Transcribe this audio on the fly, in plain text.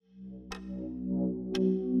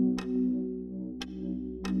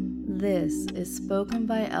This is Spoken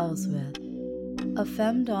by Elswith, a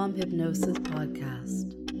Femdom hypnosis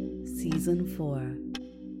podcast, Season 4.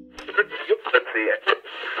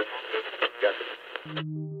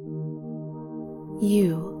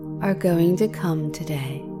 You are going to come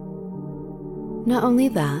today. Not only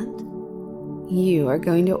that, you are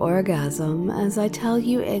going to orgasm as I tell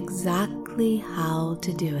you exactly how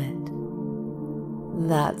to do it.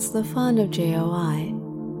 That's the fun of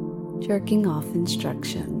JOI, jerking off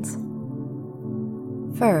instructions.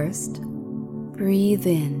 First, breathe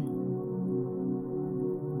in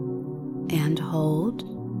and hold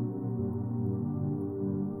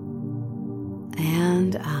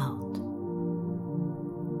and out.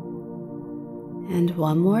 And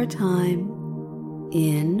one more time,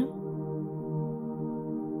 in,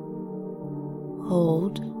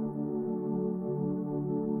 hold,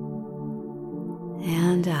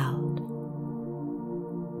 and out.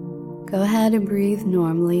 Go ahead and breathe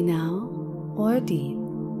normally now, or deep,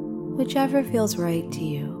 whichever feels right to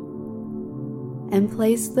you. And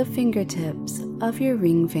place the fingertips of your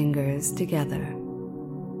ring fingers together.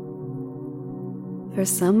 For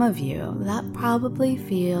some of you, that probably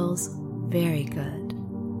feels very good.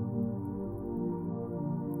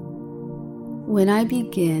 When I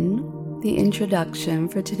begin the introduction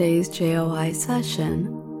for today's JOI session,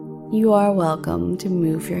 you are welcome to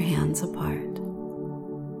move your hands apart.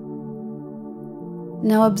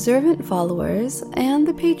 Now, observant followers and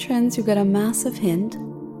the patrons who get a massive hint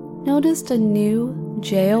noticed a new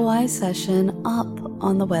JOI session up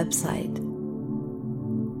on the website.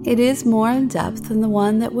 It is more in depth than the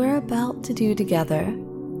one that we're about to do together.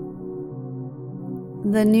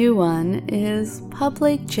 The new one is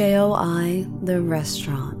Public JOI, the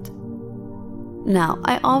restaurant. Now,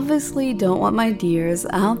 I obviously don't want my dears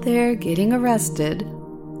out there getting arrested,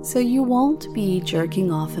 so you won't be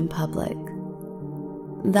jerking off in public.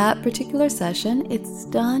 That particular session, it's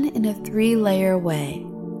done in a 3-layer way.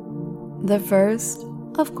 The first,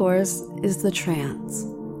 of course, is the trance.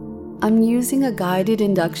 I'm using a guided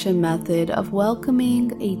induction method of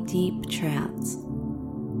welcoming a deep trance.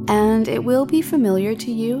 And it will be familiar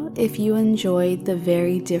to you if you enjoyed the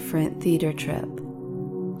Very Different theater trip.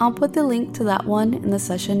 I'll put the link to that one in the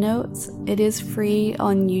session notes. It is free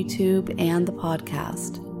on YouTube and the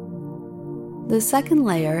podcast. The second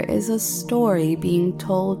layer is a story being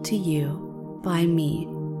told to you by me.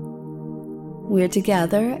 We're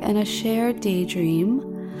together in a shared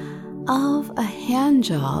daydream of a hand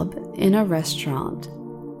job in a restaurant.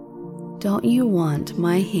 Don't you want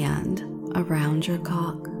my hand around your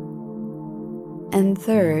cock? And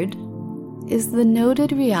third is the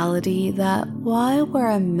noted reality that while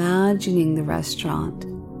we're imagining the restaurant,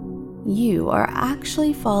 you are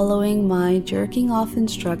actually following my jerking off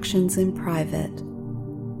instructions in private,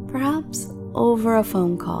 perhaps over a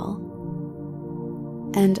phone call.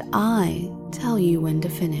 And I tell you when to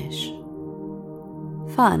finish.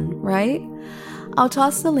 Fun, right? I'll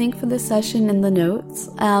toss the link for the session in the notes,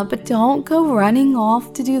 but don't go running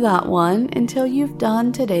off to do that one until you've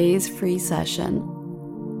done today's free session.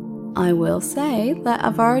 I will say that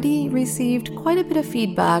I've already received quite a bit of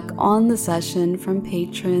feedback on the session from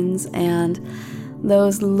patrons and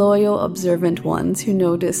those loyal observant ones who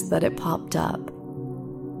noticed that it popped up.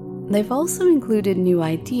 They've also included new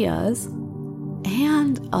ideas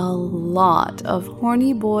and a lot of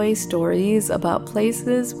horny boy stories about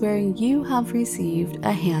places where you have received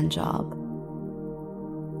a hand job.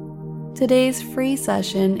 Today's free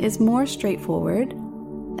session is more straightforward,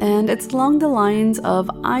 and it's along the lines of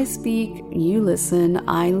I speak, you listen,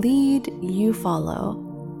 I lead, you follow.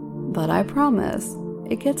 But I promise,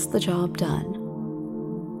 it gets the job done.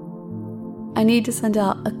 I need to send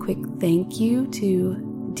out a quick thank you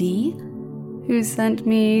to Dee, who sent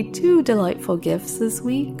me 2 delightful gifts this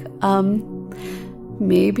week.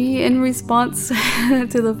 Maybe in response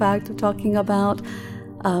to the fact of talking about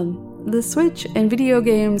the Switch and video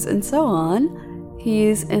games and so on,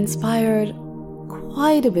 he's inspired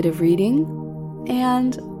quite a bit of reading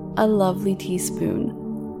and a lovely teaspoon.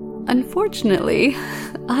 Unfortunately,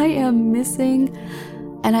 I am missing,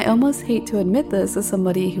 and I almost hate to admit this as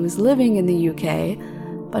somebody who is living in the UK,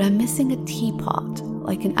 but I'm missing a teapot,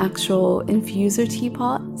 like an actual infuser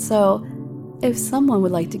teapot. So if someone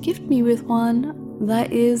would like to gift me with one,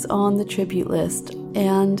 that is on the tribute list,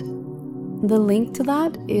 and the link to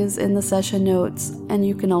that is in the session notes, and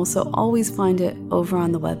you can also always find it over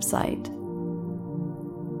on the website.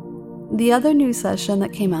 The other new session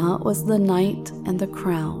that came out was The Knight and the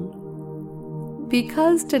Crown.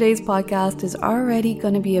 Because today's podcast is already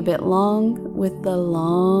going to be a bit long, with the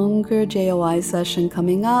longer JOI session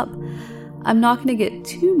coming up, I'm not going to get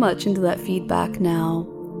too much into that feedback now.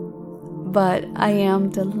 but I am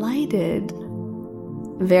delighted,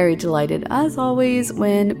 very delighted as always,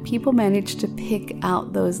 when people manage to pick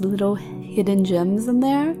out those little hidden gems in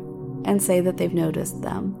there and say that they've noticed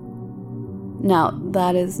them. Now,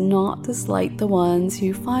 that is not to slight the ones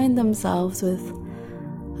who find themselves with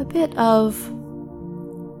a bit of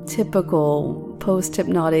typical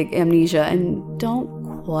post-hypnotic amnesia and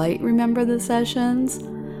don't quite remember the sessions.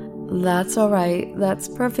 That's all right. That's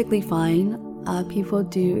perfectly fine. People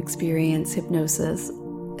do experience hypnosis,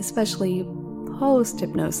 especially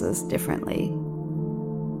post-hypnosis, differently.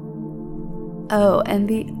 Oh, and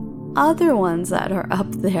the other ones that are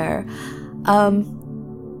up there,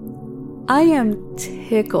 I am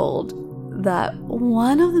tickled that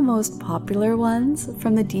one of the most popular ones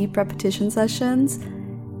from the deep repetition sessions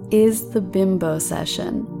is the bimbo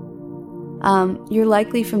session. You're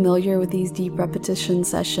likely familiar with these deep repetition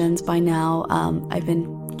sessions by now. I've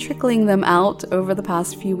been trickling them out over the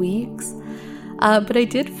past few weeks. But I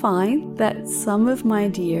did find that some of my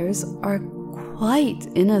dears are quite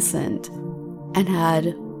innocent and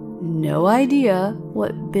had no idea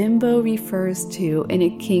what bimbo refers to in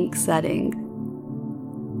a kink setting.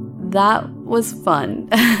 That was fun.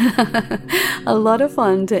 A lot of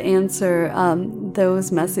fun to answer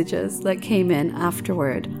those messages that came in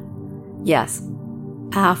afterward. Yes,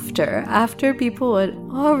 after people had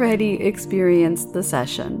already experienced the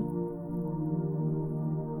session.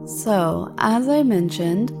 So, as I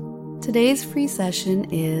mentioned, today's free session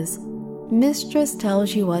is Mistress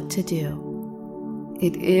Tells You What to Do.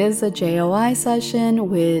 It is a JOI session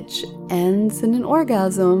which ends in an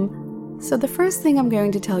orgasm, so the first thing I'm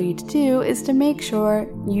going to tell you to do is to make sure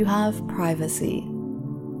you have privacy.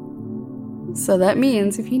 So that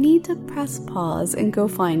means if you need to press pause and go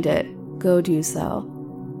find it, go do so.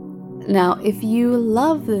 Now, if you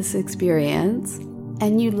love this experience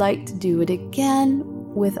and you'd like to do it again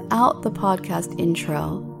without the podcast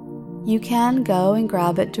intro, you can go and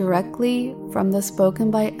grab it directly from the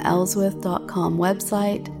spokenbyelswith.com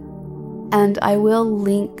website, and I will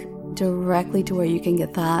link directly to where you can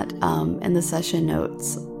get that in the session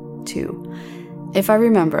notes too. If I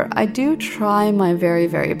remember, I do try my very,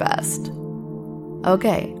 very best.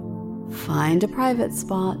 Okay, find a private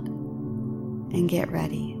spot and get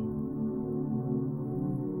ready.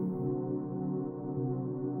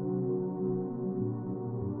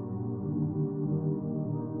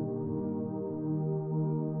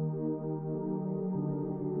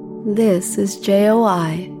 This is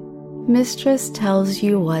JOI, Mistress Tells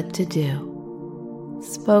You What to Do,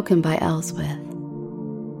 spoken by Elswith.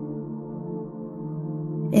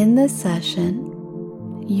 In this session,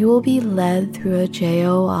 you will be led through a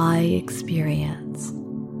JOI experience.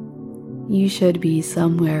 You should be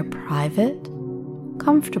somewhere private,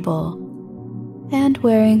 comfortable, and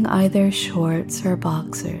wearing either shorts or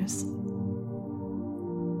boxers.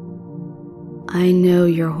 I know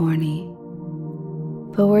you're horny,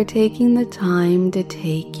 but we're taking the time to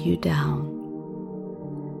take you down.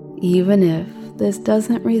 Even if this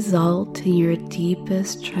doesn't result in your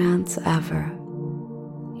deepest trance ever,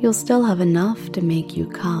 you'll still have enough to make you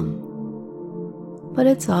come. But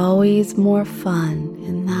it's always more fun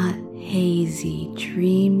in that hazy,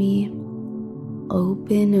 dreamy,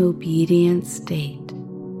 open, obedient state,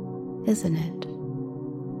 isn't it?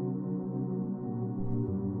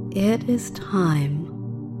 It is time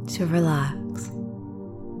to relax.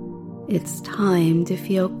 It's time to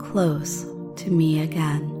feel close to me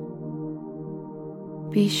again.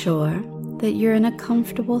 Be sure that you're in a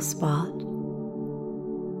comfortable spot.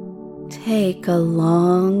 Take a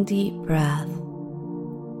long, deep breath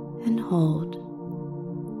and hold.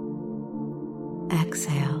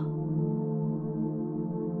 Exhale.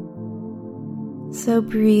 So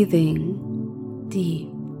breathing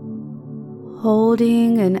deep,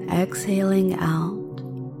 holding and exhaling out.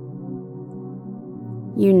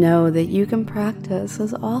 You know that you can practice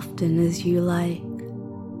as often as you like.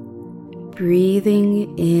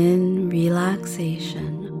 Breathing in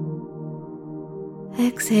relaxation,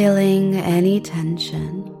 exhaling any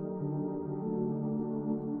tension.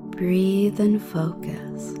 Breathe and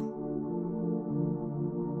focus.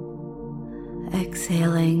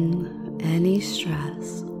 Exhaling any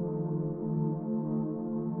stress.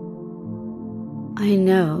 I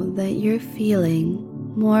know that you're feeling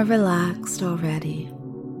more relaxed already.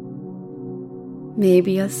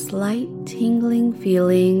 Maybe a slight tingling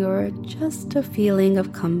feeling or just a feeling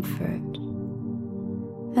of comfort.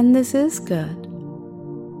 And this is good.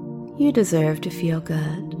 You deserve to feel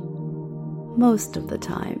good most of the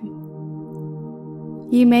time.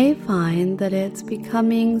 You may find that it's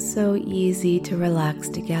becoming so easy to relax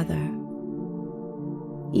together.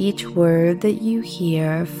 Each word that you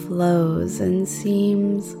hear flows and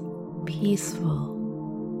seems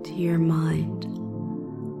peaceful to your mind,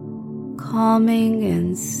 calming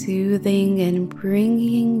and soothing and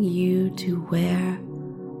bringing you to where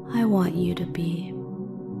I want you to be.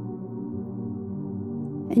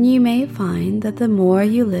 And you may find that the more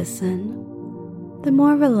you listen, the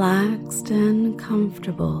more relaxed and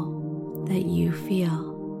comfortable that you feel.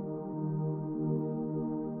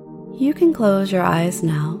 You can close your eyes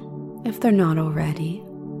now if they're not already.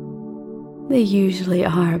 They usually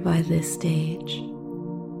are by this stage.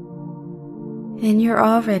 And you're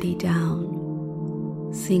already down,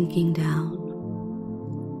 sinking down,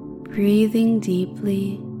 breathing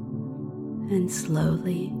deeply and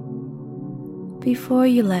slowly before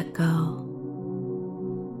you let go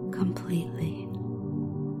completely.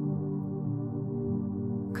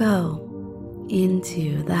 Go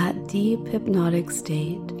into that deep hypnotic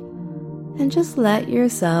state and just let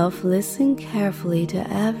yourself listen carefully to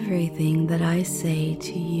everything that I say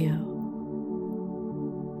to you.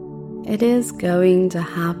 It is going to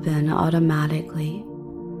happen automatically,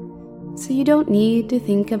 so you don't need to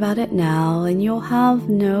think about it now, and you'll have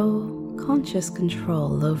no conscious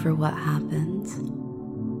control over what happens.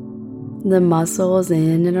 The muscles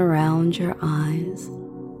in and around your eyes,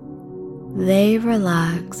 they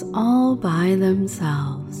relax all by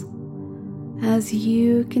themselves as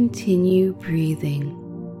you continue breathing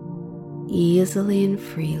easily and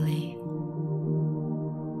freely.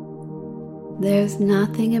 There's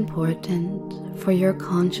nothing important for your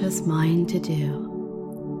conscious mind to do.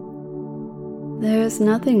 There's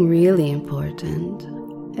nothing really important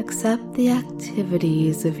except the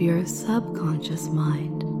activities of your subconscious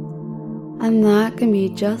mind, and that can be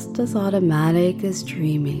just as automatic as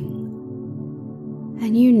dreaming.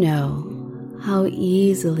 And you know how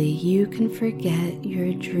easily you can forget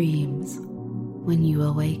your dreams when you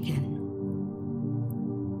awaken.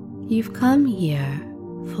 You've come here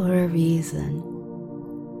for a reason.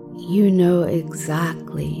 You know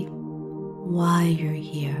exactly why you're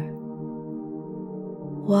here,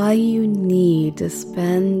 why you need to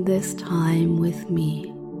spend this time with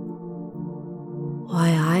me, why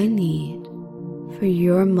I need for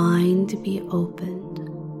your mind to be opened,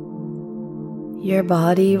 your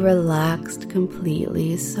body relaxed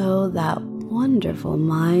completely so that wonderful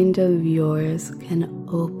mind of yours can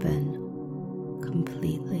open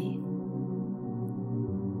completely.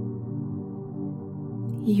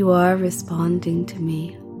 You are responding to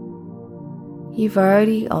me. You've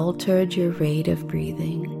already altered your rate of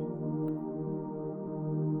breathing.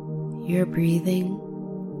 Your breathing,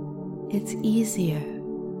 it's easier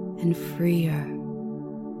and freer,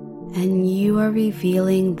 and you are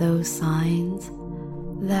revealing those signs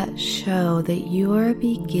that show that you are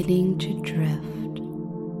beginning to drift.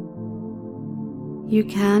 You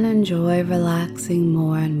can enjoy relaxing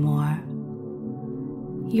more and more.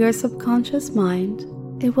 Your subconscious mind,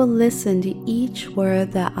 it will listen to each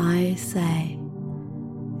word that I say,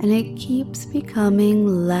 and it keeps becoming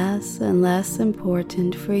less and less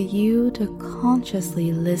important for you to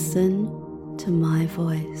consciously listen to my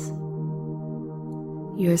voice.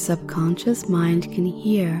 Your subconscious mind can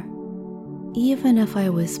hear even if I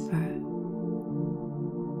whisper.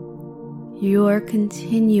 You are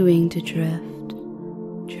continuing to drift,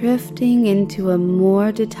 drifting into a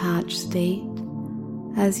more detached state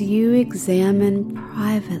as you examine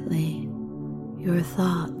privately your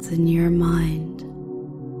thoughts in your mind,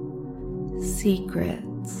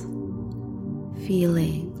 secrets,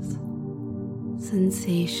 feelings,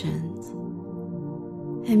 sensations,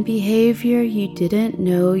 and behavior you didn't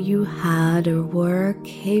know you had or were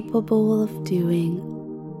capable of doing,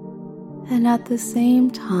 and at the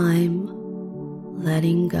same time,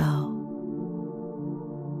 letting go.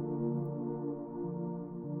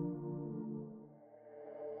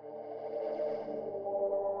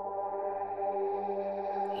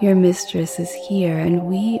 Your mistress is here, and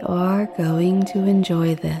we are going to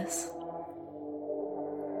enjoy this.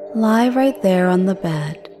 Lie right there on the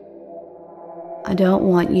bed. I don't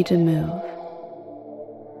want you to move.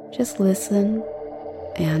 Just listen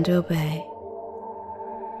and obey.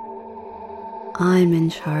 I'm in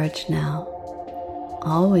charge now,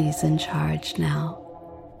 always in charge now,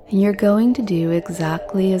 and you're going to do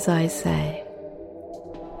exactly as I say.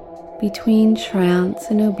 Between trance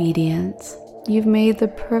and obedience, you've made the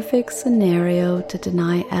perfect scenario to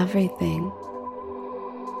deny everything.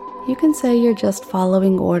 You can say you're just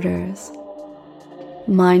following orders,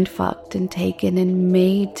 mind-fucked and taken and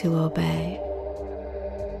made to obey,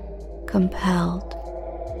 compelled,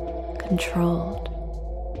 controlled,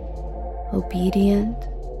 obedient,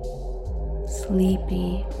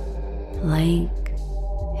 sleepy, blank,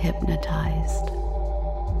 hypnotized.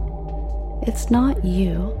 It's not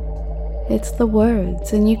you, it's the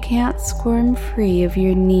words, and you can't squirm free of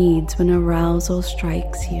your needs when arousal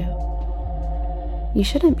strikes you. You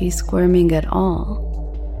shouldn't be squirming at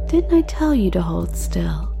all. Didn't I tell you to hold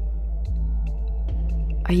still?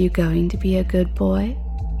 Are you going to be a good boy?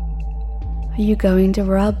 Are you going to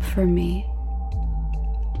rub for me?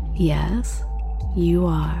 Yes, you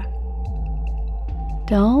are.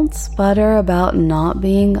 Don't sputter about not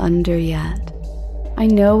being under yet. I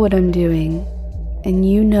know what I'm doing, and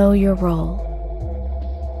you know your role.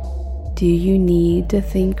 Do you need to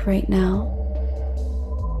think right now?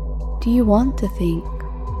 Do you want to think?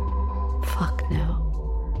 Fuck no.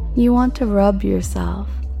 You want to rub yourself.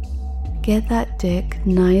 Get that dick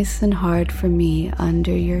nice and hard for me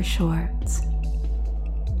under your shorts.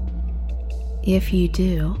 If you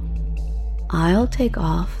do, I'll take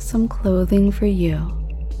off some clothing for you.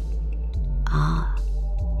 Ah,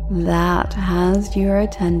 that has your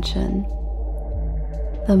attention.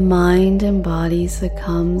 The mind and body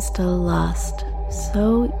succumbs to lust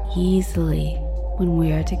so easily when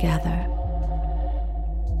we're together.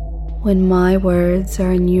 When my words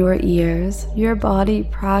are in your ears, your body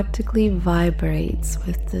practically vibrates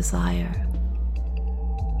with desire.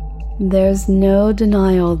 There's no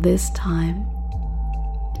denial this time.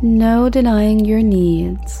 No denying your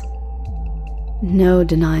needs. No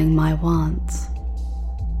denying my wants.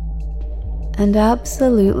 And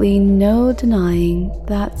absolutely no denying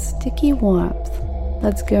that sticky warmth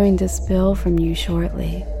that's going to spill from you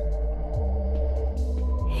shortly.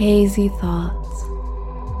 Hazy thoughts.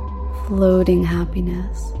 Floating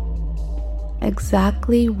happiness,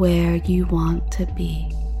 exactly where you want to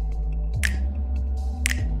be.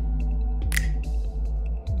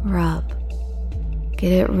 Rub.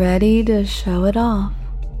 Get it ready to show it off.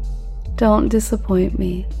 Don't disappoint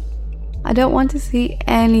me. I don't want to see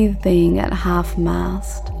anything at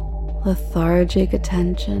half-mast, lethargic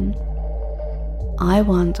attention. I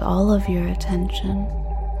want all of your attention.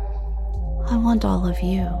 I want all of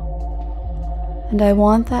you. And I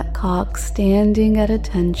want that cock standing at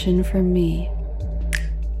attention for me.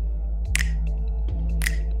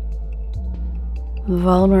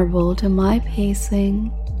 Vulnerable to my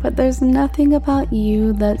pacing, but there's nothing about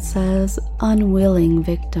you that says unwilling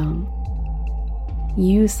victim.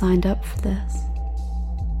 You signed up for this.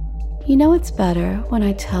 You know it's better when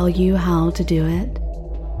I tell you how to do it.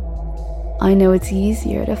 I know it's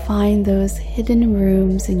easier to find those hidden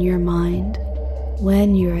rooms in your mind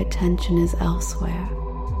when your attention is elsewhere.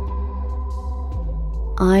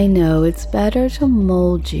 I know it's better to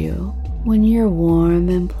mold you when you're warm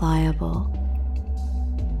and pliable.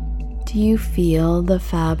 Do you feel the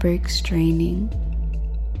fabric straining?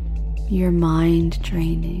 Your mind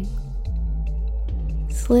draining?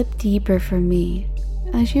 Slip deeper for me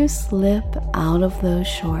as you slip out of those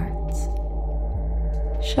shorts.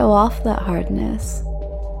 Show off that hardness.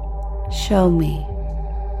 Show me.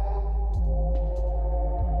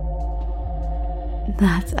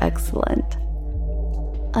 That's excellent.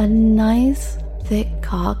 A nice, thick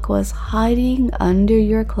cock was hiding under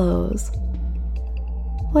your clothes.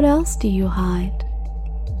 What else do you hide?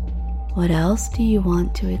 What else do you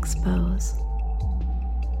want to expose?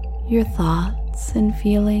 Your thoughts and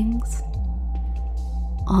feelings?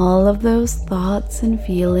 All of those thoughts and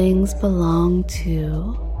feelings belong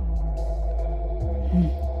to...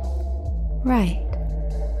 Right.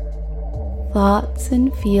 Thoughts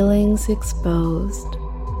and feelings exposed,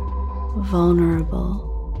 vulnerable,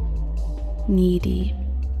 needy.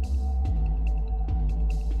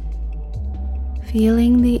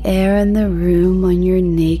 Feeling the air in the room on your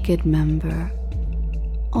naked member.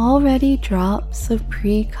 Already drops of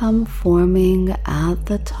pre-cum forming at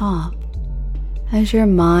the top as your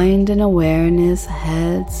mind and awareness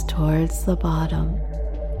heads towards the bottom.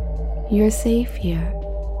 You're safe here,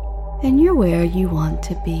 and you're where you want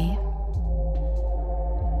to be.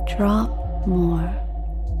 Drop more.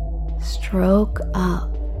 Stroke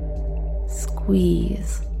up.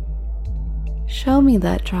 Squeeze. Show me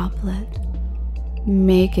that droplet.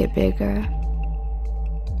 Make it bigger.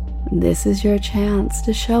 This is your chance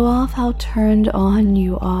to show off how turned on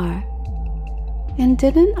you are. And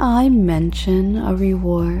didn't I mention a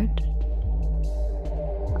reward?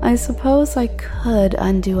 I suppose I could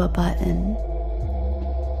undo a button.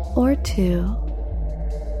 Or two.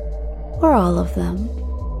 Or all of them.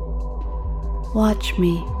 Watch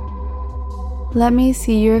me. Let me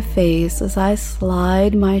see your face as I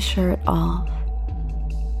slide my shirt off.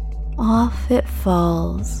 Off it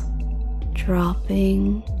falls,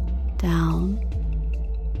 dropping down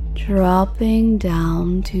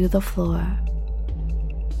to the floor.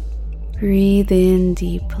 Breathe in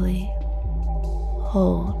deeply,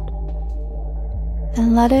 hold,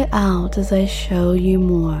 and let it out as I show you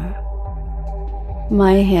more.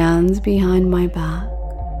 My hands behind my back,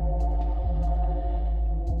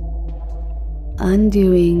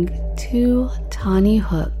 undoing 2 tiny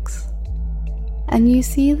hooks, and you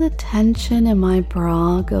see the tension in my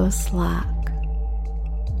bra go slack.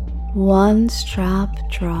 1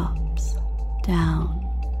 strap drops down,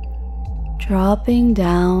 dropping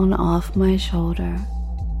down off my shoulder,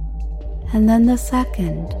 and then the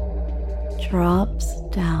second drops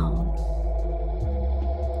down,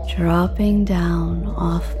 dropping down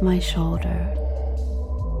off my shoulder.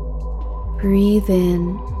 Breathe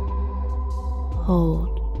in,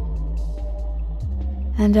 hold,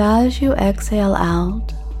 and as you exhale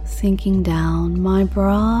out, sinking down, my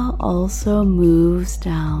bra also moves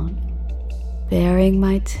down, bearing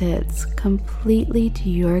my tits completely to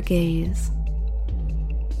your gaze.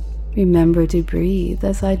 Remember to breathe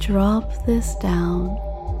as I drop this down,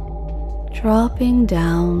 dropping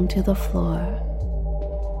down to the floor.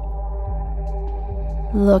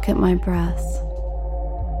 Look at my breasts,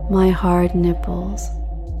 my hard nipples,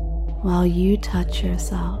 while you touch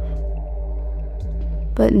yourself.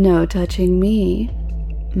 But no touching me.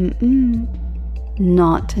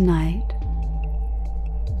 Not tonight.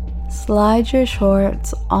 Slide your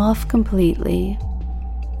shorts off completely,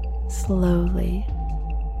 slowly.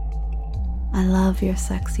 I love your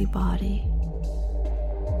sexy body.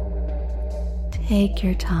 Take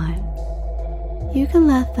your time. You can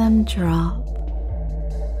let them drop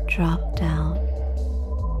down,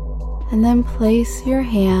 and then place your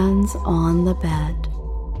hands on the bed.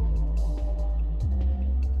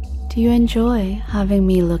 Do you enjoy having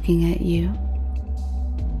me looking at you?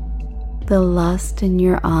 The lust in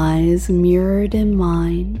your eyes mirrored in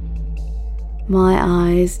mine, my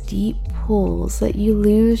eyes deep pools that you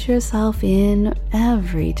lose yourself in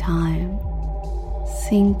every time,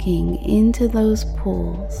 sinking into those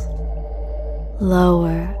pools,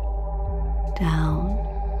 lower, down,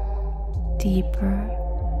 deeper,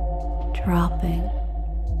 dropping.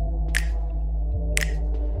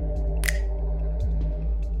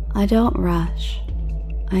 I don't rush,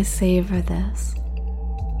 I savor this,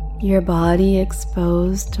 your body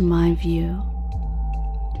exposed to my view.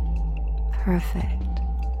 Perfect.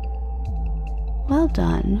 Well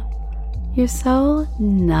done. You're so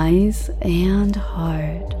nice and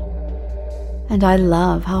hard. And I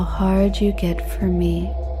love how hard you get for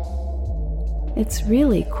me. It's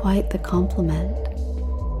really quite the compliment.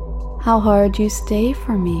 How hard you stay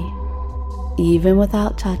for me, even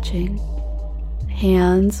without touching.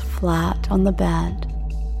 Hands flat on the bed,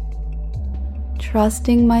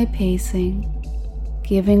 trusting my pacing,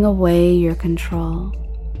 giving away your control.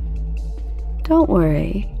 Don't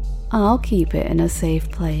worry, I'll keep it in a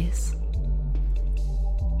safe place.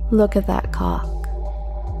 Look at that cock.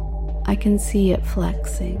 I can see it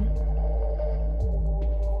flexing.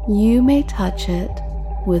 You may touch it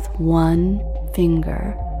with 1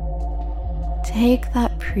 finger. Take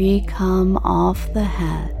that pre-cum off the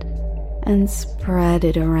head and spread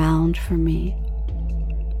it around for me.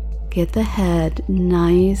 Get the head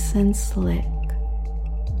nice and slick.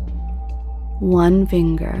 1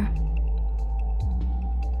 finger.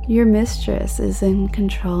 Your mistress is in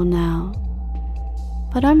control now,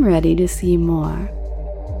 but I'm ready to see more.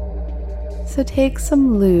 So take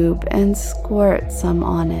some lube and squirt some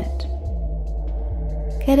on it.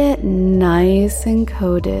 Get it nice and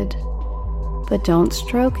coated, but don't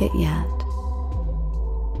stroke it yet.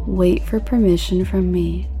 Wait for permission from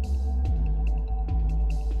me.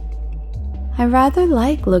 I rather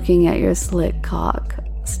like looking at your slick cock,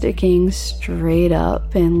 sticking straight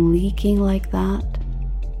up and leaking like that.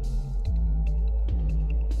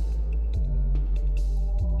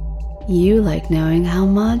 You like knowing how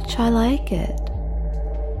much I like it.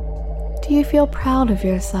 Do you feel proud of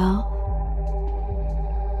yourself?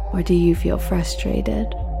 Or do you feel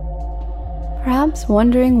frustrated? Perhaps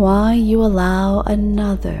wondering why you allow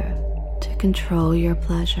another to control your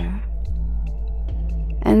pleasure.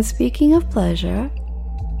 And speaking of pleasure,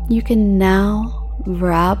 you can now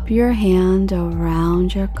wrap your hand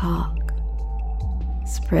around your cock.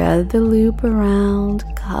 Spread the loop around,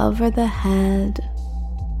 cover the head,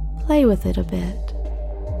 play with it a bit.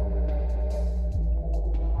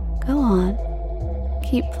 Go on,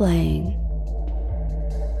 keep playing.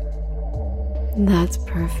 That's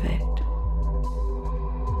perfect.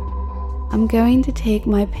 I'm going to take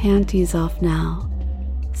my panties off now,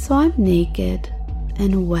 so I'm naked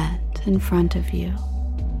and wet in front of you.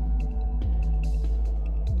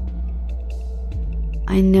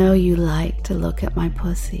 I know you like to look at my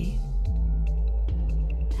pussy.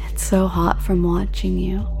 It's so hot from watching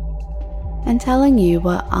you and telling you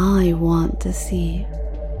what I want to see.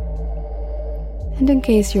 And in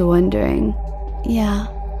case you're wondering, yeah,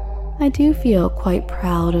 I do feel quite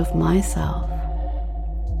proud of myself.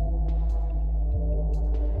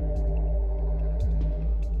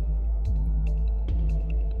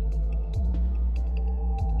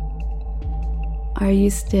 Are you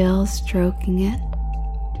still stroking it?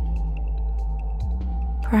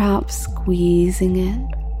 Perhaps squeezing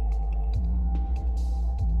it?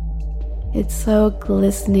 It's so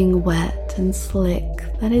glistening wet and slick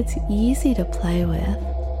that it's easy to play with,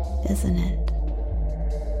 isn't it?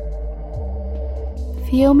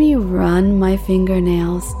 Feel me run my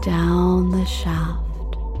fingernails down the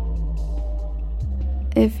shaft.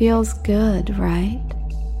 It feels good, right?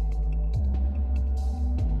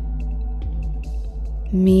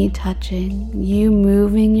 Me touching, you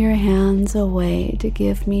moving your hands away to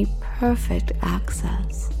give me perfect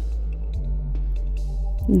access.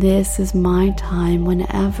 This is my time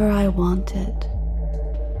whenever I want it.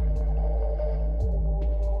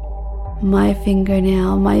 My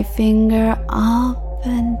fingernail, my finger up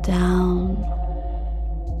and down.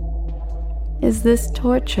 Is this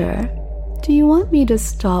torture? Do you want me to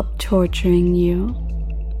stop torturing you?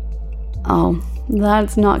 Oh,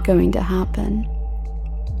 that's not going to happen.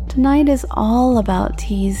 Tonight is all about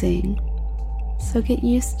teasing, so get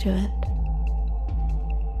used to it.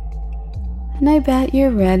 And I bet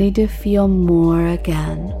you're ready to feel more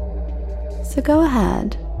again. So go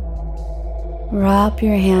ahead. Wrap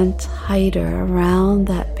your hand tighter around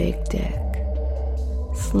that big dick.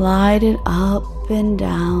 Slide it up and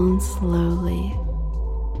down slowly.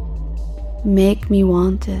 Make me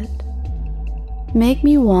want it. Make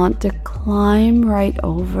me want to climb right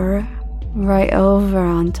over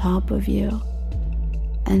on top of you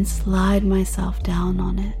and slide myself down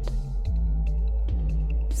on it.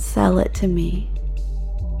 Sell it to me.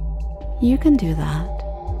 You can do that.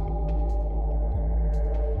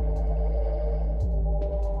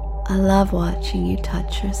 I love watching you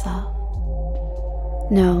touch yourself.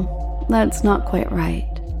 No, that's not quite right.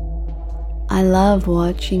 I love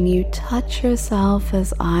watching you touch yourself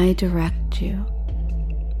as I direct you,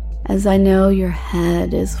 as I know your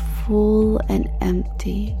head is full and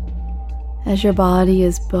empty, as your body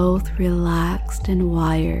is both relaxed and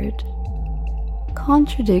wired.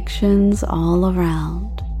 Contradictions all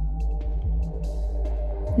around.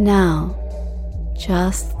 Now,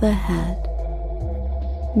 just the head.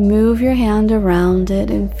 Move your hand around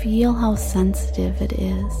it and feel how sensitive it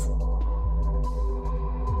is.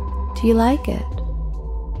 Do you like it?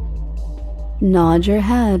 Nod your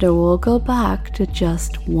head or we'll go back to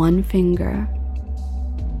just one finger.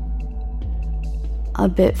 A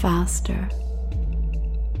bit faster.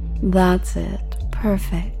 That's it.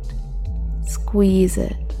 Perfect. Squeeze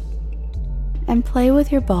it. And play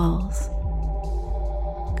with your balls.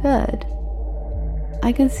 Good.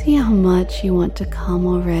 I can see how much you want to come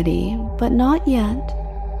already, but not yet.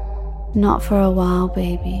 Not for a while,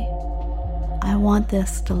 baby. I want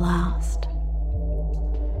this to last.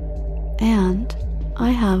 And I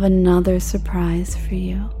have another surprise for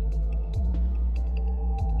you.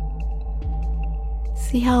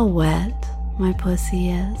 See how wet my pussy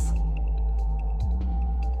is?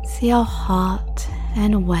 See how hot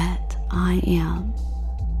and wet I am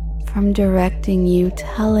from directing you,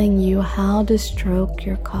 telling you how to stroke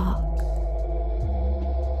your cock.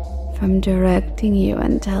 From directing you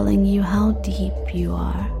and telling you how deep you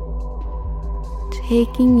are.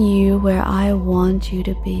 Taking you where I want you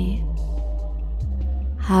to be.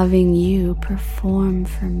 Having you perform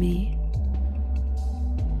for me.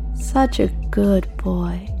 Such a good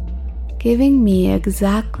boy, giving me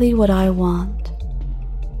exactly what I want.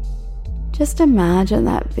 Just imagine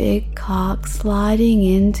that big cock sliding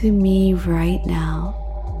into me right now.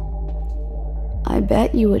 I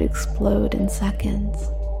bet you would explode in seconds.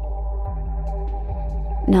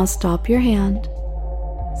 Now stop your hand.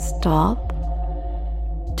 Stop.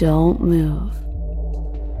 Don't move.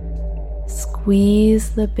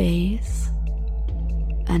 Squeeze the base.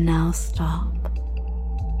 And now stop.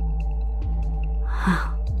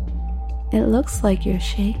 It looks like you're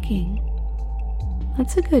shaking.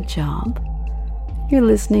 That's a good job. You're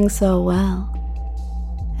listening so well.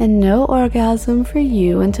 And no orgasm for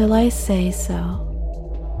you until I say so.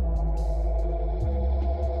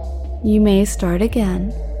 You may start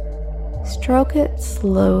again. Stroke it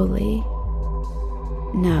slowly.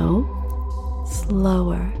 No,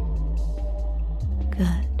 slower.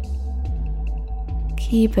 Good.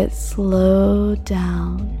 Keep it slow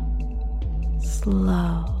down.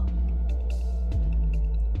 Slow.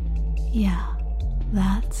 Yeah,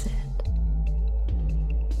 that's it.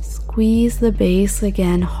 Squeeze the base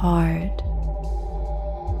again hard.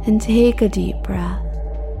 And take a deep breath.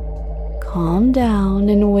 Calm down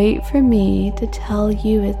and wait for me to tell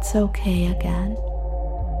you it's okay again.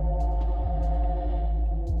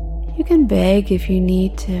 You can beg if you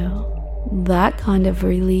need to. That kind of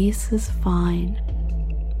release is fine.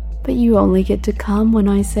 But you only get to come when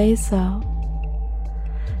I say so.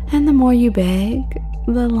 And the more you beg,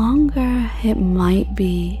 the longer it might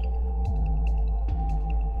be.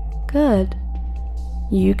 Good.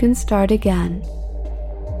 You can start again.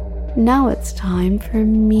 Now it's time for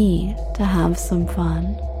me to have some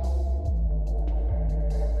fun.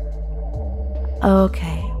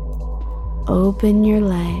 Okay. Open your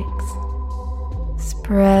legs.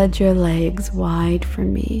 Spread your legs wide for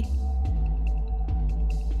me.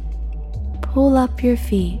 Pull up your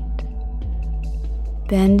feet.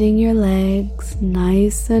 Bending your legs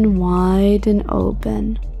nice and wide and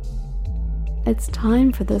open. It's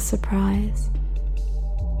time for the surprise.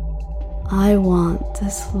 I want to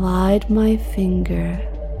slide my finger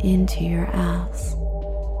into your ass.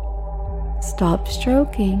 Stop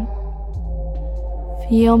stroking.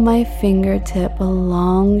 Feel my fingertip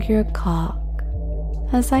along your cock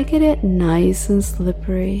as I get it nice and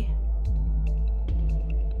slippery.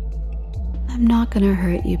 I'm not gonna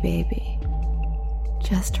hurt you, baby.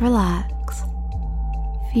 Just relax.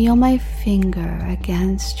 Feel my finger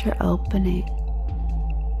against your opening.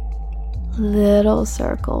 Little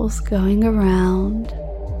circles going around.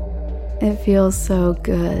 It feels so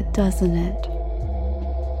good, doesn't it?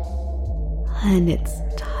 And it's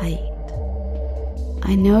tight.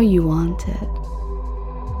 I know you want it.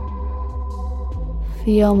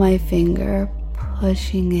 Feel my finger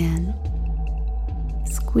pushing in.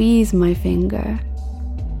 Squeeze my finger.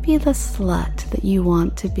 Be the slut that you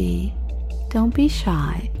want to be. Don't be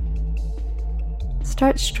shy.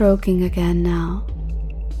 Start stroking again now.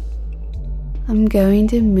 I'm going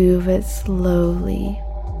to move it slowly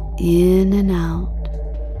in and out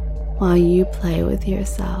while you play with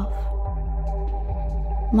yourself.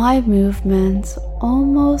 My movements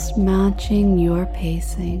almost matching your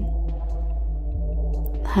pacing.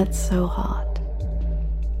 That's so hot.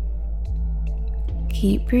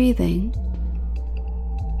 Keep breathing.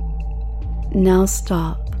 Now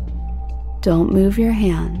stop. Don't move your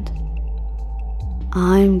hand.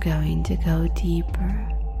 I'm going to go deeper.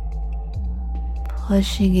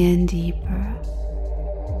 Pushing in deeper.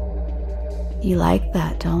 You like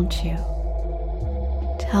that, don't you?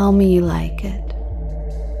 Tell me you like it.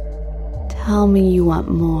 Tell me you want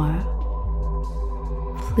more.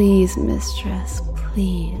 Please, Mistress,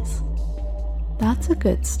 please. That's a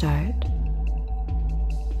good start.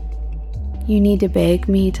 You need to beg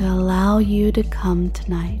me to allow you to come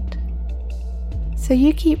tonight. So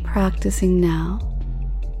you keep practicing now.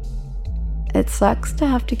 It sucks to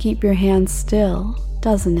have to keep your hands still,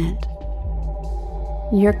 doesn't it?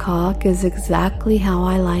 Your cock is exactly how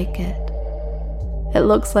I like it. It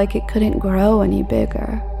looks like it couldn't grow any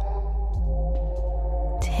bigger.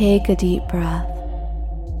 Take a deep breath,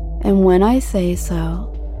 and when I say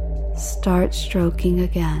so, start stroking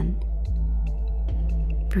again.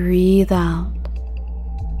 Breathe out.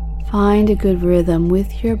 Find a good rhythm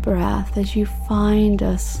with your breath as you find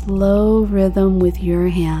a slow rhythm with your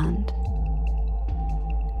hand.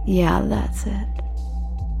 Yeah, that's it.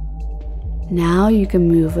 Now you can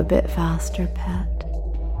move a bit faster, pet.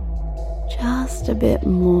 Just a bit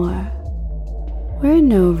more. We're in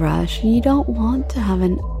no rush and you don't want to have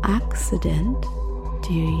an accident,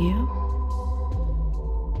 do you?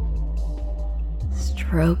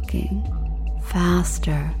 Stroking.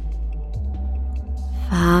 Faster.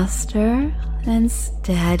 Faster and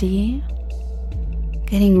steady.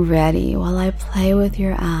 Getting ready while I play with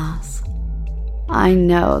your ass. I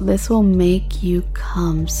know this will make you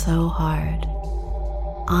come so hard.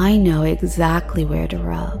 I know exactly where to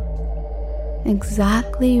rub,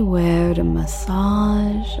 exactly where to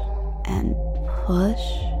massage and push.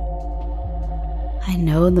 I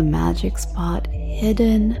know the magic spot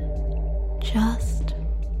hidden just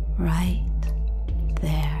right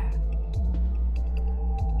there.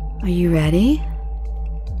 Are you ready?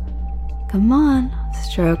 Come on,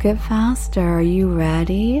 stroke it faster. Are you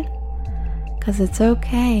ready? 'Cause it's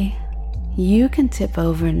okay. You can tip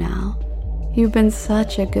over now. You've been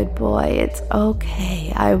such a good boy. It's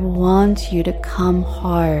okay. I want you to come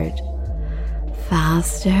hard.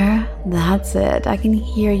 Faster. That's it. I can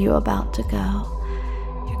hear you about to go.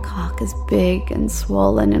 Your cock is big and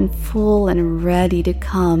swollen and full and ready to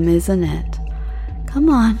come, isn't it? Come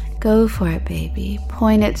on, go for it, baby.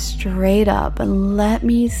 Point it straight up and let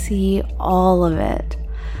me see all of it.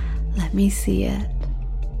 Let me see it.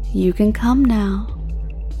 You can come now.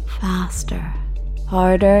 Faster.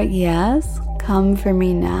 Harder, yes? Come for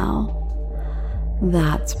me now.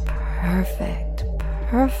 That's perfect.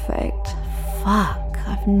 Perfect. Fuck,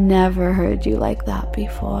 I've never heard you like that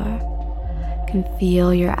before. Can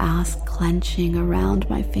feel your ass clenching around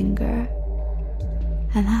my finger.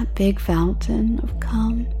 And that big fountain of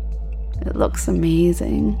cum, it looks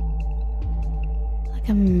amazing. Like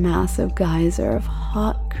a massive geyser of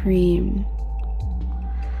hot cream.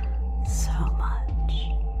 So much.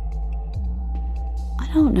 I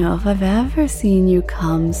don't know if I've ever seen you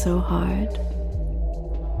come so hard.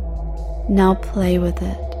 Now play with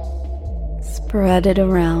it. Spread it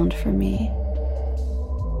around for me.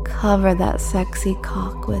 Cover that sexy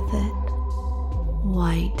cock with it.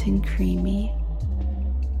 White and creamy.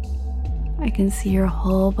 I can see your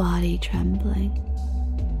whole body trembling.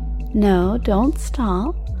 No, don't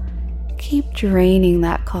stop. Keep draining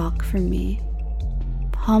that cock from me.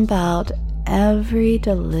 Pump out every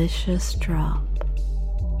delicious drop.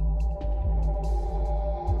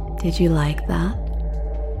 Did you like that?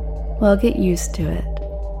 Well, get used to it.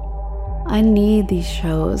 I need these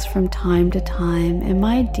shows from time to time, and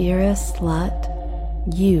my dearest slut,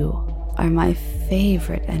 you are my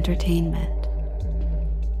favorite entertainment.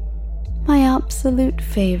 My absolute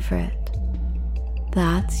favorite.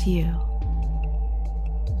 That's you.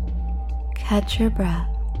 Catch your breath.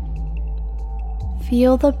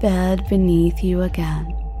 Feel the bed beneath you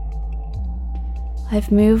again.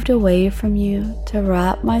 I've moved away from you to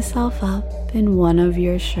wrap myself up in one of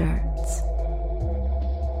your shirts.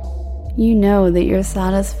 You know that you're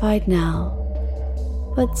satisfied now,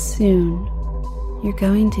 but soon you're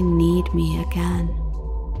going to need me again.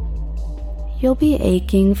 You'll be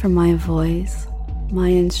aching for my voice, my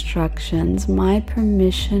instructions, my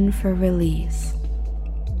permission for release.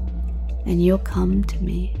 And you'll come to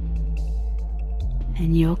me.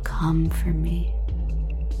 And you'll come for me.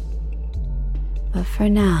 But for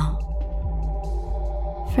now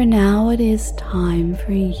it is time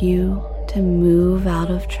for you to move out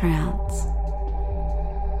of trance.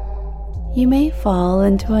 You may fall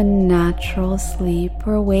into a natural sleep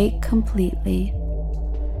or wake completely,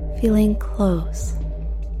 feeling close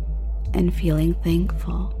and feeling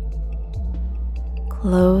thankful,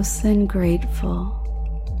 close and grateful,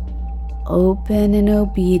 open and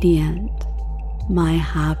obedient, my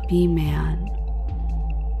happy man.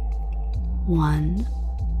 1,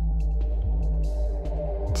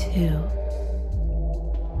 2,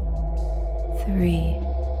 3.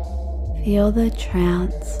 Feel the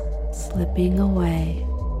trance slipping away.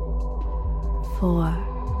 4.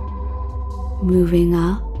 Moving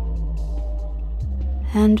up.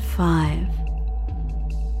 And 5.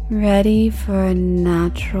 Ready for a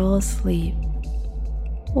natural sleep,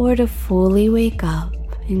 or to fully wake up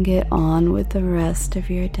and get on with the rest of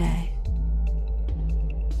your day.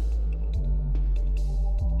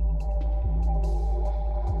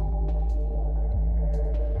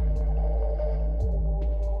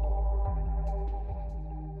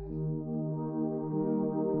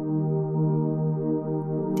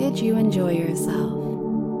 Did you enjoy yourself?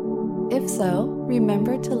 If so,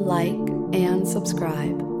 remember to like and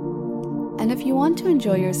subscribe. And if you want to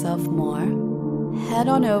enjoy yourself more, head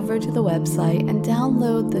on over to the website and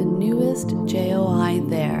download the newest JOI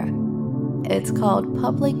there. It's called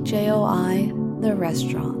Public JOI, the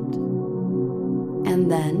Restaurant.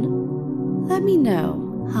 And then, let me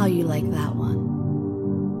know how you like that one.